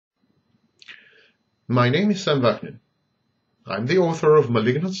My name is Sam Vaknin. I'm the author of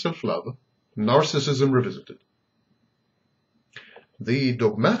Malignant Self-Love, Narcissism Revisited. The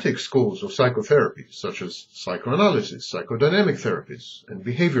dogmatic schools of psychotherapy, such as psychoanalysis, psychodynamic therapies, and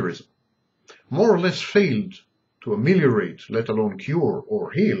behaviorism, more or less failed to ameliorate, let alone cure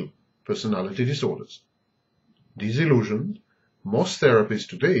or heal, personality disorders. Disillusioned, most therapists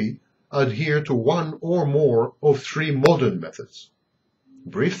today adhere to one or more of three modern methods: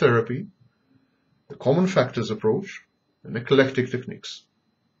 brief therapy, the common factors approach, and eclectic techniques.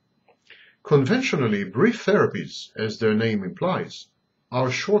 Conventionally, brief therapies, as their name implies, are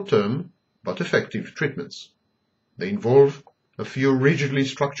short-term but effective treatments. They involve a few rigidly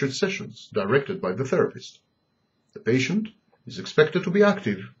structured sessions directed by the therapist. The patient is expected to be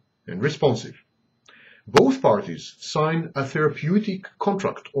active and responsive. Both parties sign a therapeutic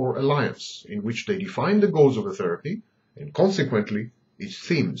contract or alliance in which they define the goals of the therapy and consequently its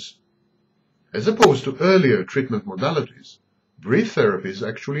themes. As opposed to earlier treatment modalities, brief therapies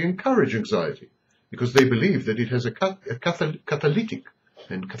actually encourage anxiety because they believe that it has a catalytic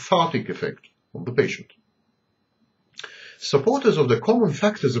and cathartic effect on the patient. Supporters of the common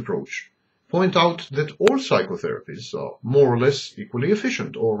factors approach point out that all psychotherapies are more or less equally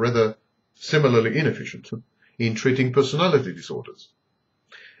efficient, or rather similarly inefficient, in treating personality disorders.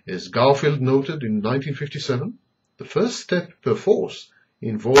 As Garfield noted in 1957, the first step perforce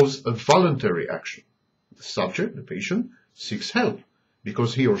involves a voluntary action. The subject, the patient, seeks help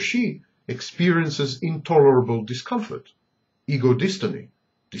because he or she experiences intolerable discomfort, ego dystony,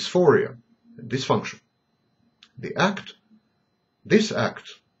 dysphoria, and dysfunction. This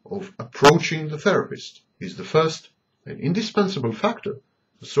act of approaching the therapist is the first and indispensable factor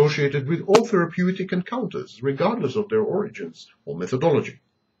associated with all therapeutic encounters, regardless of their origins or methodology.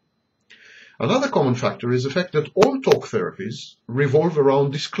 Another common factor is the fact that all talk therapies revolve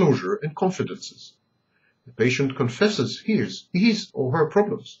around disclosure and confidences. The patient confesses his or her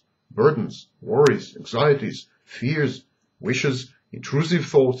problems, burdens, worries, anxieties, fears, wishes, intrusive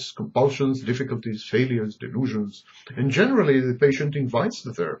thoughts, compulsions, difficulties, failures, delusions, and generally the patient invites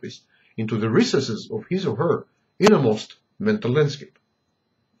the therapist into the recesses of his or her innermost mental landscape.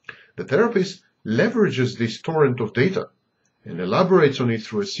 The therapist leverages this torrent of data and elaborates on it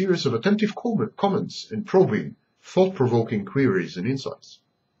through a series of attentive comments and probing, thought-provoking queries and insights.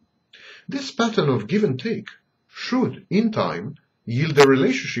 This pattern of give and take should, in time, yield a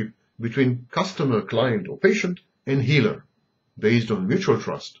relationship between customer, client, or patient and healer, based on mutual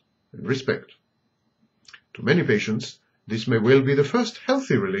trust and respect. To many patients, this may well be the first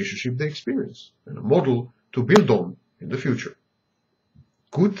healthy relationship they experience and a model to build on in the future.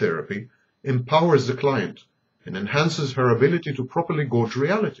 Good therapy empowers the client and enhances her ability to properly gauge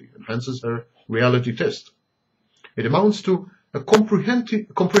reality, enhances her reality test. It amounts to a comprehensive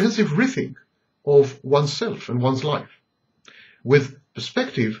rethink of oneself and one's life. With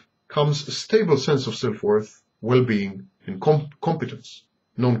perspective comes a stable sense of self-worth, well-being, and competence,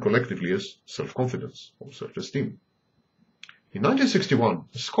 known collectively as self-confidence or self-esteem. In 1961,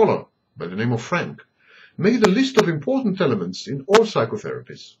 a scholar by the name of Frank made a list of important elements in all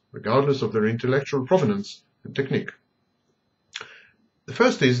psychotherapies, regardless of their intellectual provenance and technique. The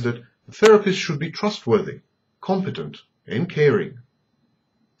first is that the therapist should be trustworthy, competent, and caring.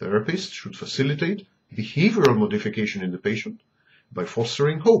 Therapists should facilitate behavioral modification in the patient by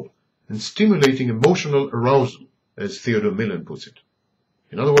fostering hope and stimulating emotional arousal, as Theodore Millon puts it.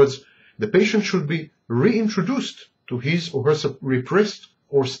 In other words, the patient should be reintroduced to his or her repressed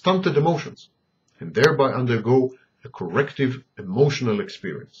or stunted emotions, and thereby undergo a corrective emotional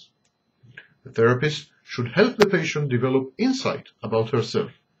experience. The therapist should help the patient develop insight about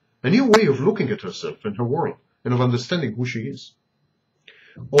herself, a new way of looking at herself and her world, and of understanding who she is.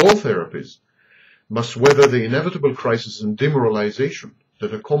 All therapies must weather the inevitable crisis and demoralization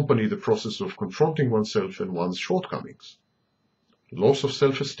that accompany the process of confronting oneself and one's shortcomings. Loss of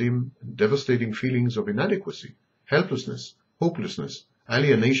self-esteem and devastating feelings of inadequacy, helplessness, hopelessness,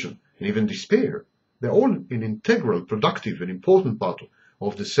 alienation, and even despair, they're all an integral, productive, and important part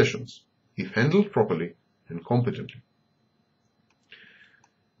of the sessions, if handled properly and competently.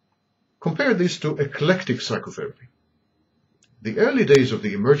 Compare this to eclectic psychotherapy. The early days of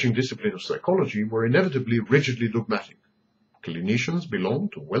the emerging discipline of psychology were inevitably rigidly dogmatic. Clinicians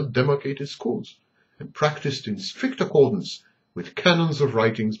belonged to well-demarcated schools and practiced in strict accordance with canons of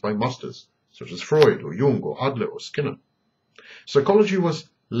writings by masters such as Freud or Jung or Adler or Skinner. Psychology was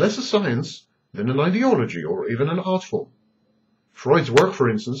less a science than an ideology or even an art form. Freud's work, for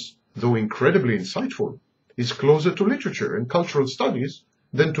instance, though incredibly insightful, is closer to literature and cultural studies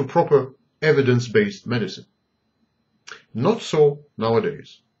than to proper evidence-based medicine. Not so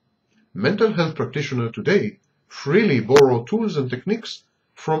nowadays. mental health practitioners today freely borrow tools and techniques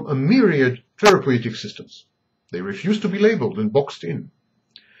from a myriad therapeutic systems. They refuse to be labeled and boxed in.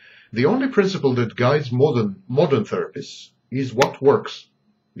 The only principle that guides modern therapists is what works,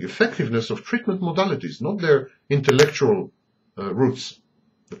 the effectiveness of treatment modalities, not their intellectual roots.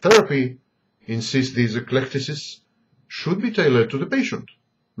 The therapy, insists these eclecticists, should be tailored to the patient,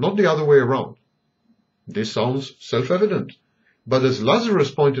 not the other way around. This sounds self-evident, but as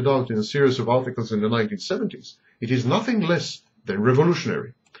Lazarus pointed out in a series of articles in the 1970s, it is nothing less than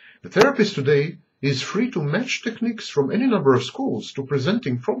revolutionary. The therapist today is free to match techniques from any number of schools to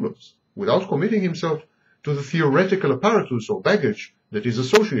presenting problems, without committing himself to the theoretical apparatus or baggage that is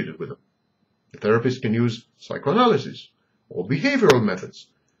associated with them. The therapist can use psychoanalysis or behavioral methods,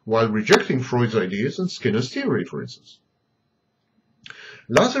 while rejecting Freud's ideas and Skinner's theory, for instance.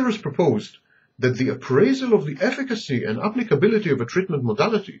 Lazarus proposed that the appraisal of the efficacy and applicability of a treatment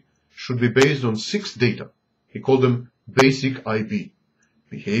modality should be based on 6 data. He called them basic IB: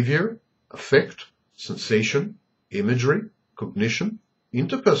 behavior, affect, sensation, imagery, cognition,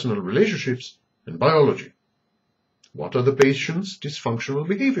 interpersonal relationships, and biology. What are the patient's dysfunctional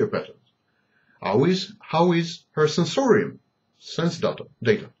behavior patterns? How is her sensorium, sense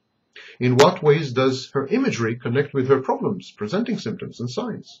data? In what ways does her imagery connect with her problems, presenting symptoms and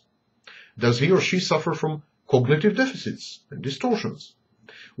signs? Does he or she suffer from cognitive deficits and distortions?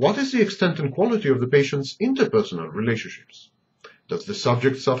 What is the extent and quality of the patient's interpersonal relationships? Does the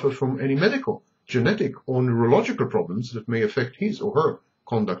subject suffer from any medical, genetic, or neurological problems that may affect his or her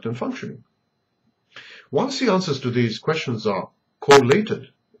conduct and functioning? Once the answers to these questions are collated,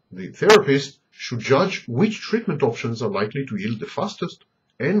 the therapist should judge which treatment options are likely to yield the fastest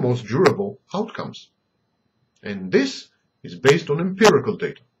and most durable outcomes. And this is based on empirical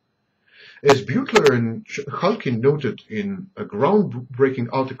data. As Butler and Halkin noted in a groundbreaking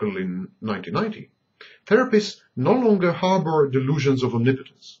article in 1990, therapists no longer harbor delusions of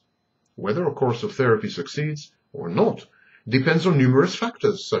omnipotence. Whether a course of therapy succeeds or not depends on numerous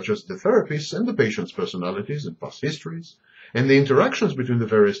factors, such as the therapist's and the patient's personalities and past histories, and the interactions between the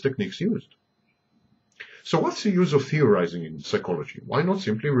various techniques used. So what's the use of theorizing in psychology? Why not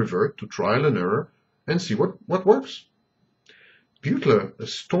simply revert to trial and error and see what works? Butler, a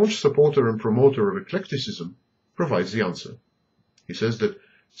staunch supporter and promoter of eclecticism, provides the answer. He says that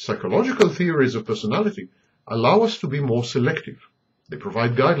psychological theories of personality allow us to be more selective. They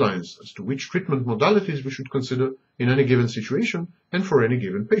provide guidelines as to which treatment modalities we should consider in any given situation and for any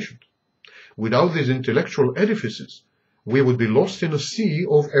given patient. Without these intellectual edifices, we would be lost in a sea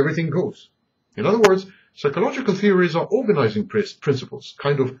of everything goes. In other words, psychological theories are organizing principles,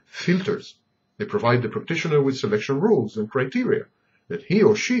 kind of filters. They provide the practitioner with selection rules and criteria that he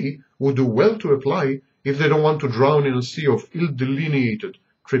or she would do well to apply if they don't want to drown in a sea of ill-delineated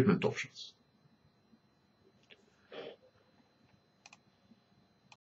treatment options.